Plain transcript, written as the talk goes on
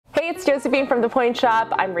it's Josephine from the Pointe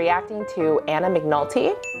shop. I'm reacting to Anna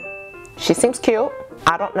McNulty. She seems cute.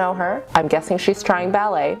 I don't know her. I'm guessing she's trying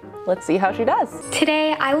ballet. Let's see how she does.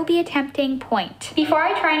 Today I will be attempting pointe. Before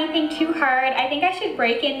I try anything too hard, I think I should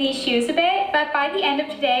break in these shoes a bit, but by the end of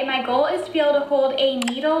today, my goal is to be able to hold a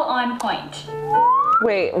needle on pointe.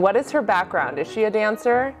 Wait, what is her background? Is she a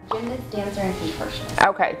dancer? Gymnast, dancer, and contortionist.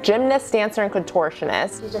 Okay, gymnast, dancer, and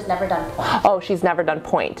contortionist. She's just never done pointe. Oh, she's never done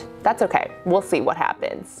pointe. That's okay. We'll see what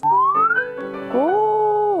happens.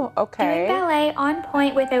 Ooh, okay. Doing ballet on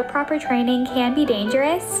pointe without proper training can be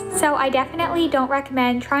dangerous, so I definitely don't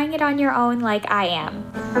recommend trying it on your own like I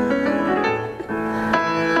am.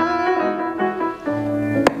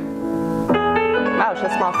 Wow, she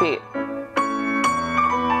has small feet.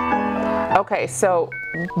 Okay, so,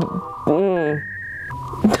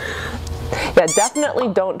 yeah, definitely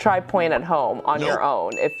don't try pointe at home on your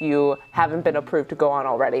own if you haven't been approved to go on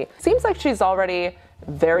already. Seems like she's already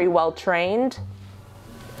very well trained,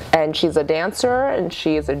 and she's a dancer and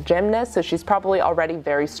she's a gymnast, so she's probably already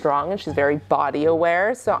very strong and she's very body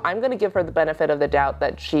aware. So I'm gonna give her the benefit of the doubt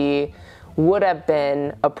that she would have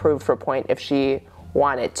been approved for pointe if she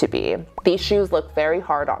wanted to be. These shoes look very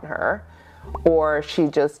hard on her, or she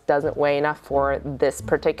just doesn't weigh enough for this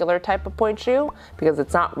particular type of pointe shoe because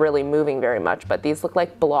it's not really moving very much, but these look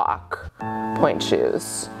like block pointe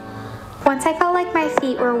shoes. Once I felt like my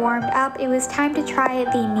feet were warmed up, it was time to try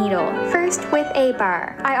the needle. First with a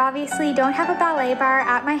bar. I obviously don't have a ballet bar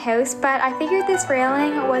at my house, but I figured this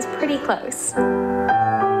railing was pretty close.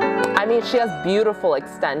 I mean, she has beautiful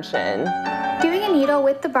extension. Doing a needle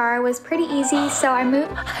with the bar was pretty easy, so I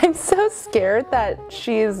moved. I'm so scared that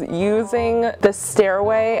she's using the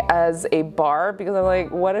stairway as a bar because I'm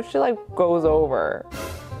like, what if she like goes over?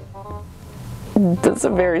 That's a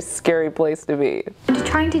very scary place to be.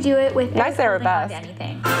 Trying to do it with nice arabesque.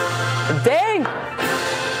 Anything. Dang!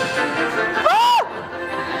 Ah!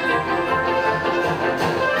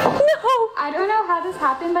 No! I don't know how this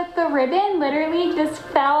happened, but the ribbon literally just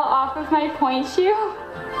fell off of my pointe shoe.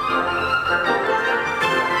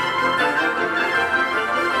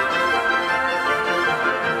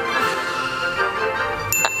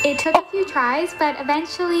 It took a few tries, but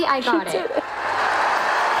eventually I got it.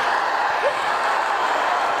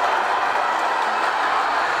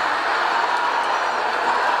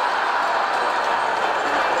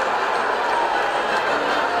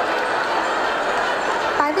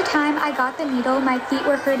 By the time I got the needle, my feet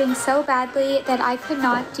were hurting so badly that I could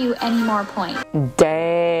not do any more pointe.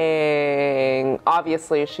 Dang.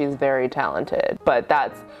 Obviously, she's very talented, but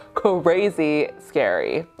that's crazy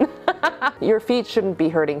scary. Your feet shouldn't be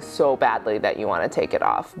hurting so badly that you want to take it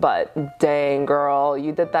off, but dang, girl,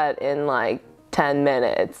 you did that in like 10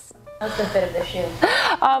 minutes. How's the fit of the shoe?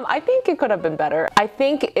 I think it could have been better. I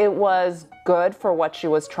think it was good for what she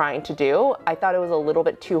was trying to do. I thought it was a little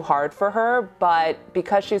bit too hard for her, but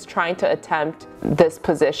because she's trying to attempt this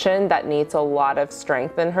position that needs a lot of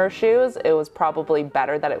strength in her shoes, it was probably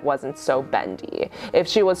better that it wasn't so bendy. If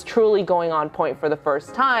she was truly going on pointe for the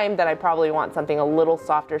first time, then I probably want something a little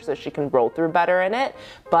softer so she can roll through better in it.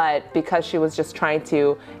 But because she was just trying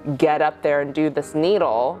to get up there and do this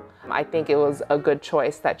needle, I think it was a good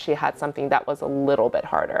choice that she had something that was a little bit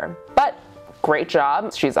harder. But great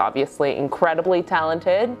job. She's obviously incredibly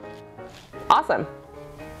talented. Awesome.